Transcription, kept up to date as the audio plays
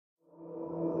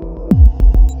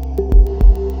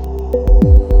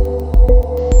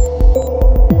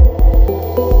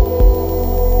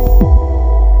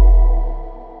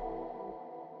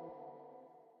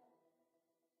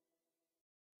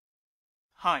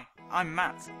Hi, I'm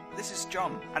Matt. This is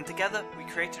John, and together we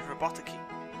created Robotic E.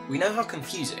 We know how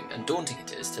confusing and daunting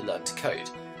it is to learn to code,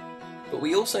 but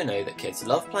we also know that kids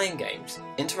love playing games,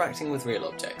 interacting with real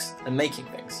objects, and making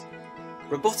things.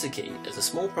 Robotic E is a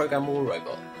small programmable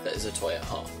robot that is a toy at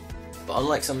heart, but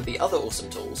unlike some of the other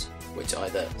awesome tools, which are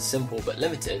either simple but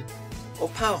limited, or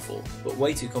powerful but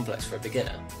way too complex for a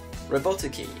beginner,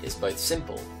 Robotic E is both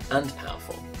simple and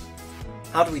powerful.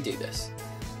 How do we do this?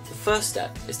 The first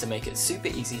step is to make it super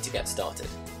easy to get started.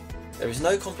 There is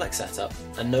no complex setup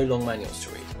and no long manuals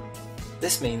to read.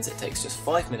 This means it takes just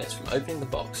 5 minutes from opening the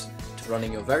box to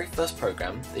running your very first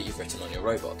program that you've written on your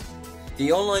robot.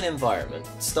 The online environment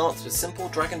starts with simple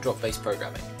drag and drop based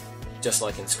programming, just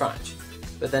like in Scratch,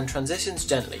 but then transitions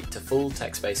gently to full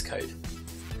text-based code.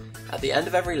 At the end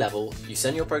of every level, you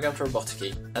send your program to Robotic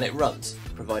E and it runs,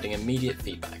 providing immediate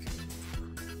feedback.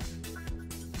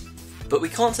 But we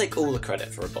can't take all the credit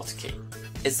for Robotic E.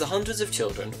 It's the hundreds of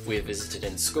children we have visited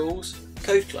in schools,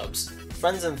 code clubs,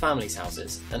 friends and families'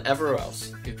 houses, and everywhere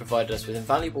else who provided us with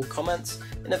invaluable comments,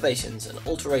 innovations, and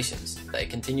alterations that are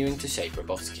continuing to shape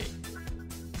Robotic E.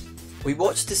 We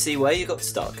watched to see where you got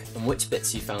stuck and which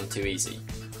bits you found too easy.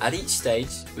 At each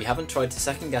stage, we haven't tried to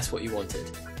second guess what you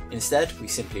wanted. Instead, we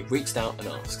simply reached out and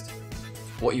asked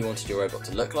what you wanted your robot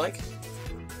to look like,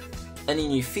 any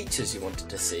new features you wanted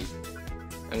to see,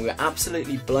 and we were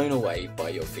absolutely blown away by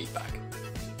your feedback.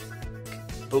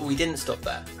 But we didn't stop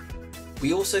there.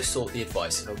 We also sought the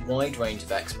advice of a wide range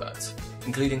of experts,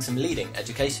 including some leading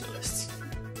educationalists.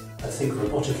 I think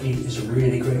Robotic E is a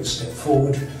really great step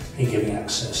forward in giving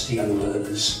access to young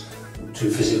learners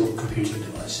to physical computing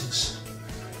devices.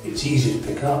 It's easy to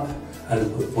pick up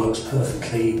and works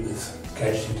perfectly with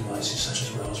gadget devices such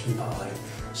as Raspberry Pi,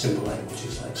 simple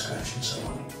languages like Scratch and so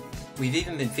on. We've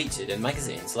even been featured in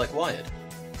magazines like Wired.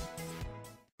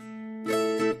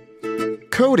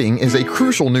 Coding is a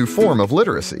crucial new form of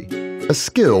literacy, a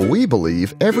skill we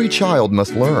believe every child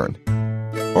must learn.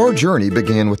 Our journey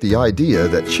began with the idea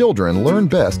that children learn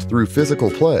best through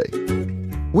physical play.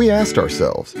 We asked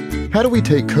ourselves, how do we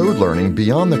take code learning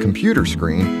beyond the computer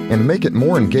screen and make it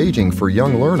more engaging for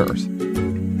young learners?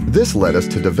 This led us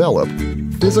to develop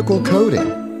physical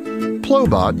coding.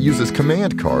 Pleaubot uses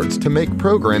command cards to make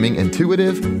programming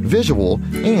intuitive, visual,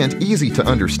 and easy to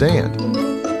understand.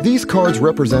 These cards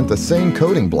represent the same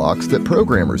coding blocks that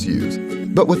programmers use,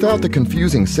 but without the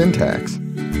confusing syntax.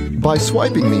 By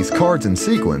swiping these cards in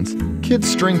sequence, kids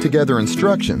string together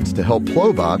instructions to help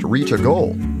Pleaubot reach a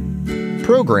goal.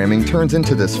 Programming turns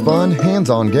into this fun,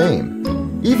 hands-on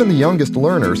game. Even the youngest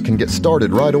learners can get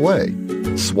started right away.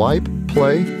 Swipe,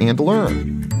 play, and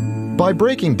learn. By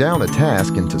breaking down a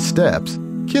task into steps,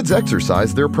 kids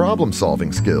exercise their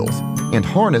problem-solving skills and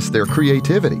harness their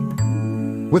creativity.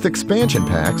 With expansion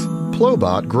packs,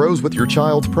 Pleaubot grows with your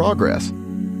child's progress,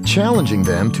 challenging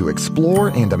them to explore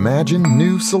and imagine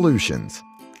new solutions.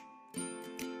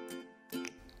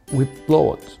 With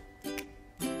Pleaubot,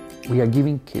 we are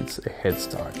giving kids a head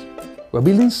start. We're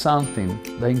building something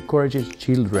that encourages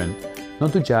children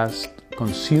not to just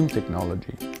consume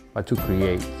technology, but to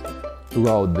create, to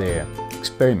go out there,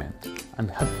 experiment, and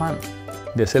have fun.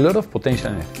 There's a lot of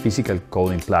potential in a physical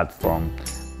coding platform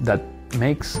that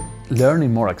makes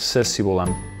learning more accessible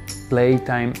and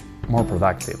playtime more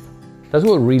productive. That's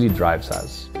what really drives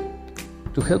us,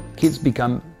 to help kids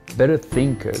become better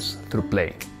thinkers through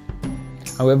play.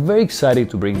 And we're very excited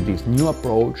to bring this new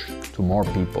approach to more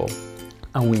people,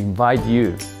 and we invite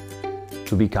you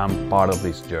to become part of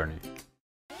this journey.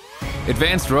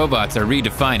 Advanced robots are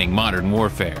redefining modern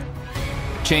warfare,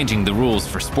 changing the rules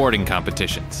for sporting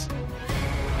competitions,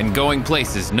 and going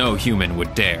places no human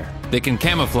would dare. They can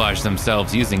camouflage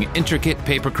themselves using intricate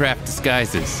papercraft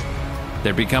disguises.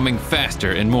 They're becoming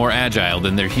faster and more agile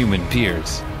than their human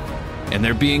peers. And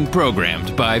they're being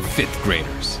programmed by 5th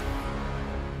graders.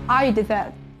 I did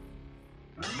that.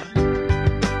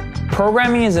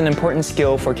 Programming is an important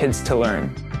skill for kids to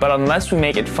learn, but unless we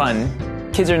make it fun,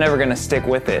 kids are never going to stick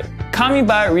with it. Commie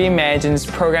Bot reimagines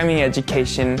programming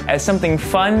education as something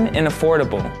fun and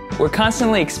affordable. We're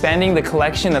constantly expanding the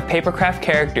collection of papercraft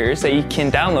characters that you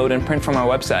can download and print from our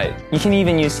website. You can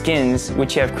even use skins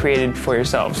which you have created for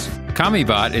yourselves. Commie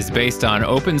Bot is based on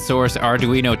open source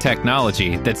Arduino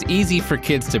technology that's easy for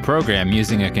kids to program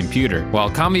using a computer. While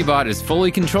Commie Bot is fully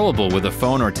controllable with a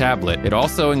phone or tablet, it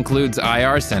also includes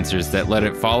IR sensors that let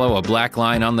it follow a black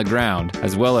line on the ground,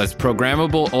 as well as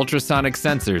programmable ultrasonic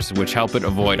sensors which help it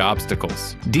avoid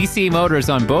obstacles. DC motors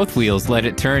on both wheels let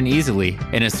it turn easily,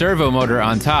 and a servo motor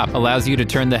on top allows you to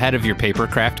turn the head of your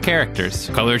papercraft characters.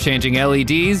 Color changing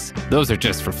LEDs? Those are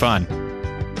just for fun.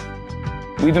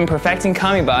 We've been perfecting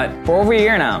Commie Bot for over a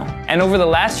year now. And over the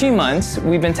last few months,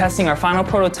 we've been testing our final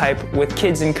prototype with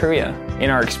kids in Korea. In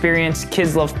our experience,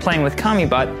 kids love playing with Commie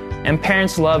Bot, and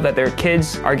parents love that their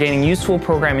kids are gaining useful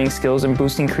programming skills and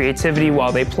boosting creativity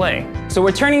while they play. So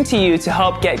we're turning to you to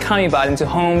help get Commie Bot into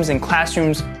homes and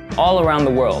classrooms all around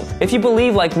the world. If you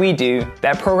believe, like we do,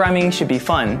 that programming should be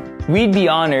fun, we'd be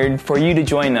honored for you to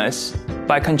join us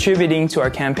by contributing to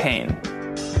our campaign.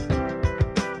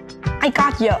 I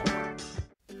got you.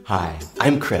 Hi,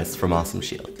 I'm Chris from Awesome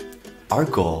Shield. Our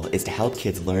goal is to help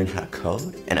kids learn how to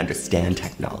code and understand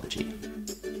technology.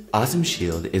 Awesome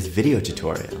Shield is video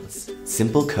tutorials,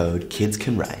 simple code kids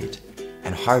can write,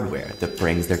 and hardware that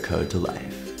brings their code to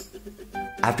life.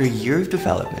 After a year of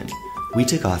development, we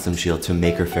took Awesome Shield to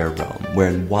Maker Faire Rome, where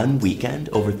in one weekend,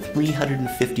 over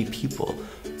 350 people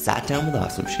sat down with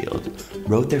Awesome Shield,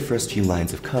 wrote their first few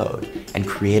lines of code, and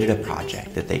created a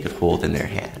project that they could hold in their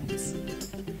hands.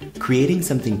 Creating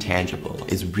something tangible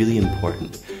is really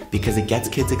important because it gets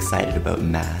kids excited about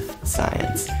math,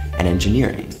 science, and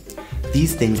engineering.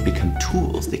 These things become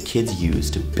tools that kids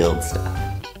use to build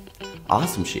stuff.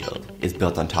 Awesome Shield is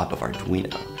built on top of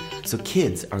Arduino, so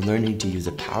kids are learning to use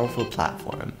a powerful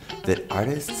platform that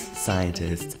artists,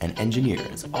 scientists, and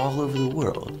engineers all over the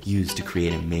world use to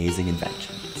create amazing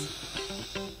inventions.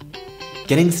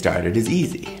 Getting started is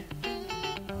easy.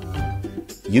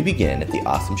 You begin at the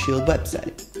Awesome Shield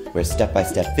website, where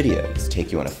step-by-step videos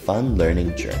take you on a fun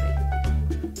learning journey.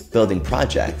 Building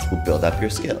projects will build up your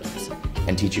skills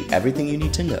and teach you everything you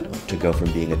need to know to go from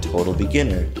being a total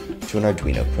beginner to an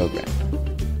Arduino programmer.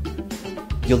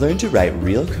 You'll learn to write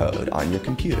real code on your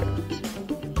computer.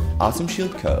 Awesome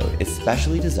Shield code is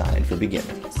specially designed for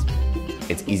beginners.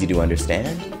 It's easy to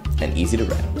understand and easy to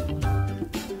write.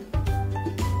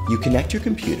 You connect your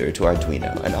computer to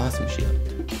Arduino and Awesome Shield.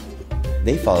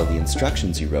 They follow the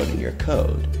instructions you wrote in your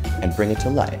code and bring it to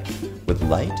life with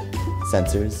light,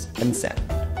 sensors, and sound.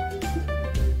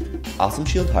 Awesome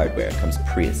Shield hardware comes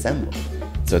pre-assembled,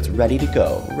 so it's ready to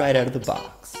go right out of the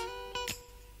box.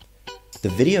 The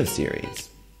video series,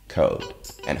 code,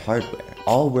 and hardware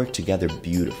all work together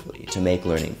beautifully to make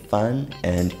learning fun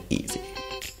and easy.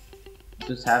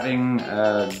 Just having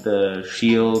the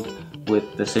Shield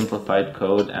with the simplified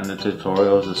code and the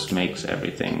tutorials just makes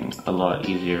everything a lot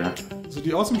easier. So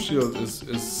the Awesome Shield is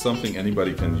something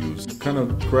anybody can use. You kind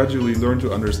of gradually learn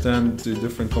to understand the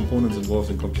different components involved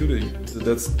in computing.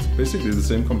 That's basically the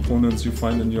same components you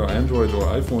find in your Android or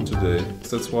iPhone today.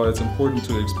 That's why it's important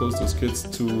to expose those kids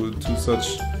to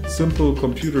such simple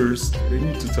computers. They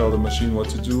need to tell the machine what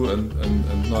to do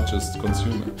and not just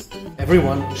consume it.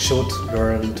 Everyone should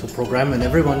learn to program, and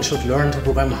everyone should learn to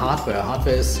program hardware.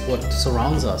 Hardware is what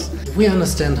surrounds us. If we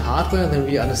understand hardware, then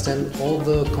we understand all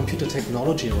the computer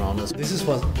technology around us. This is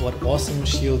what Awesome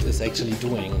Shield is actually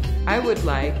doing. I would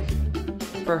like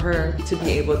for her to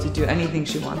be able to do anything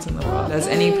she wants in the world, as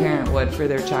any parent would for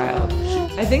their child.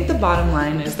 I think the bottom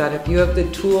line is that if you have the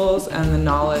tools and the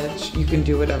knowledge, you can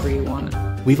do whatever you want.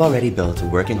 We've already built a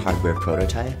working hardware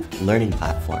prototype, learning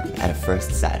platform, and a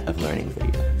first set of learning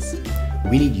videos.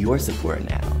 We need your support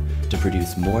now to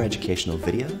produce more educational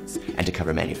videos and to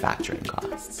cover manufacturing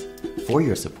costs. For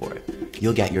your support,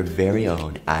 you'll get your very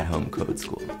own at-home code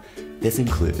school. This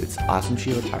includes Awesome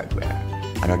Shield hardware,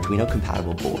 an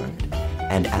Arduino-compatible board,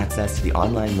 and access to the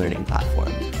online learning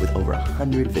platform with over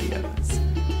 100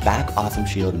 videos. Back Awesome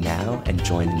Shield now and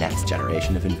join the next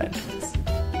generation of inventors.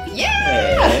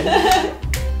 Yeah!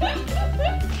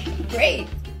 Great!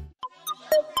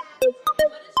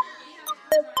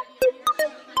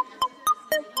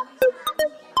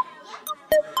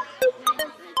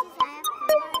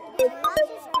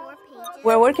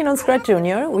 We're working on Scratch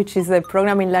Junior, which is a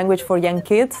programming language for young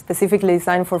kids, specifically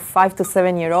designed for 5 to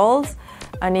 7-year-olds,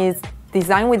 and is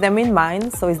designed with them in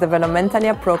mind, so it's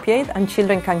developmentally appropriate, and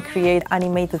children can create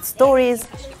animated stories,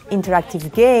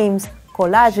 interactive games,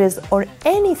 collages, or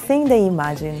anything they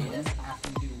imagine.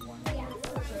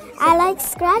 I like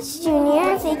Scratch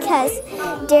Junior because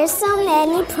there's so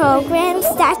many programs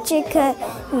that you could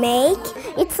make.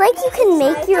 It's like you can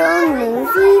make your own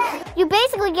movie. You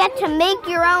basically get to make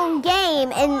your own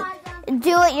game and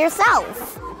do it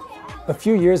yourself. A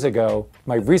few years ago,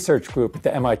 my research group at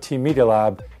the MIT Media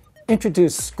Lab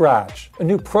introduced Scratch, a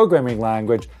new programming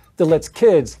language that lets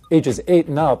kids ages 8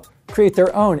 and up create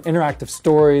their own interactive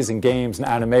stories and games and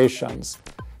animations.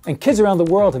 And kids around the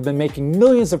world have been making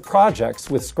millions of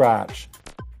projects with Scratch.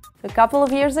 A couple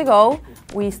of years ago,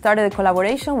 we started a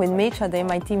collaboration with Mitch at the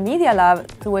MIT Media Lab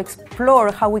to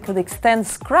explore how we could extend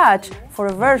Scratch for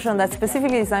a version that's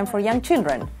specifically designed for young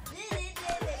children.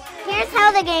 Here's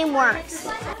how the game works.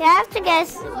 You have to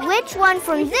guess which one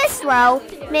from this row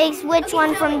makes which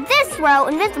one from this row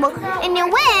invisible, and you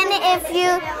win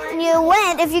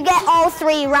if you get all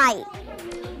three right.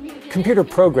 Computer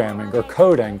programming, or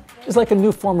coding, is like a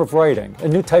new form of writing, a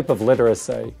new type of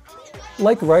literacy.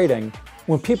 Like writing,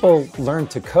 when people learn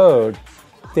to code,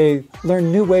 they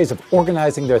learn new ways of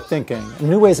organizing their thinking,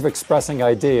 new ways of expressing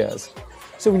ideas.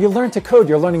 So when you learn to code,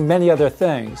 you're learning many other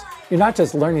things. You're not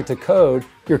just learning to code,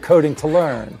 you're coding to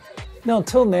learn. Now,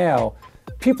 until now,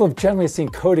 people have generally seen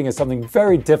coding as something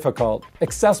very difficult,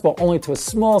 accessible only to a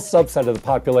small subset of the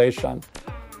population.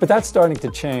 But that's starting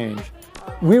to change.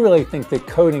 We really think that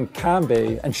coding can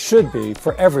be and should be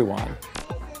for everyone.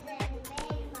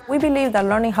 We believe that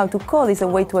learning how to code is a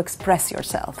way to express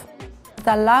yourself. It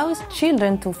allows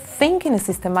children to think in a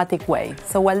systematic way.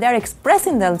 So while they're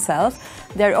expressing themselves,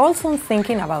 they're also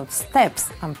thinking about steps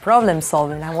and problem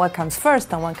solving and what comes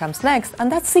first and what comes next,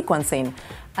 and that's sequencing.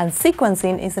 And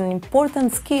sequencing is an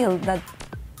important skill that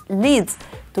leads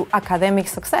to academic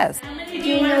success. Do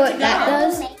you know what that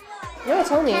does? No,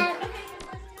 tell me.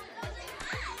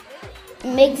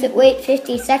 It makes it wait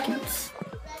 50 seconds.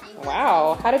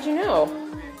 Wow, how did you know?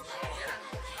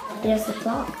 There's the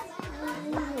clock.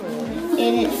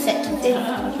 And it's set to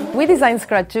 50. We designed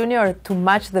Scratch Junior to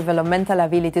match developmental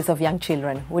abilities of young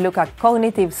children. We look at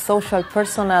cognitive, social,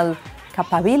 personal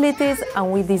capabilities,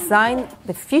 and we design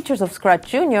the features of Scratch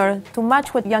Junior to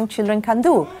match what young children can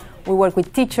do. We work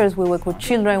with teachers, we work with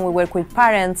children, we work with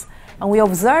parents, and we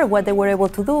observe what they were able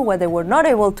to do, what they were not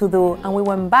able to do, and we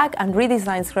went back and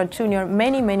redesigned Scratch Junior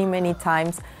many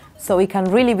times so it can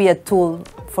really be a tool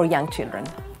for young children.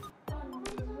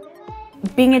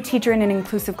 Being a teacher in an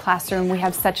inclusive classroom, we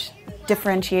have such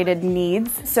differentiated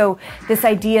needs. So this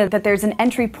idea that there's an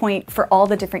entry point for all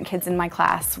the different kids in my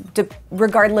class,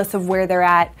 regardless of where they're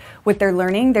at with their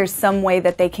learning, there's some way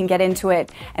that they can get into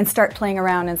it and start playing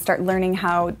around and start learning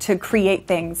how to create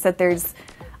things, that there's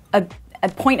a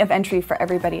point of entry for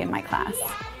everybody in my class.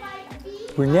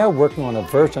 We're now working on a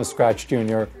version of Scratch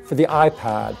Junior for the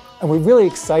iPad, and we're really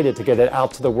excited to get it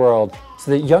out to the world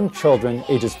so that young children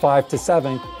ages 5 to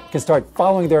 7 can start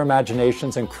following their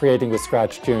imaginations and creating with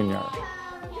Scratch Junior.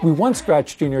 We want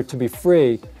Scratch Junior to be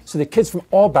free so that kids from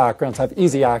all backgrounds have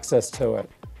easy access to it.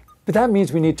 But that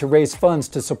means we need to raise funds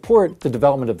to support the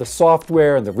development of the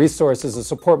software and the resources and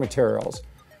support materials.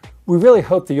 We really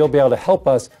hope that you'll be able to help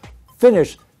us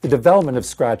finish the development of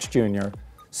Scratch Junior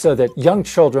so that young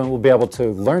children will be able to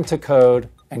learn to code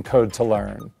and code to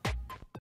learn.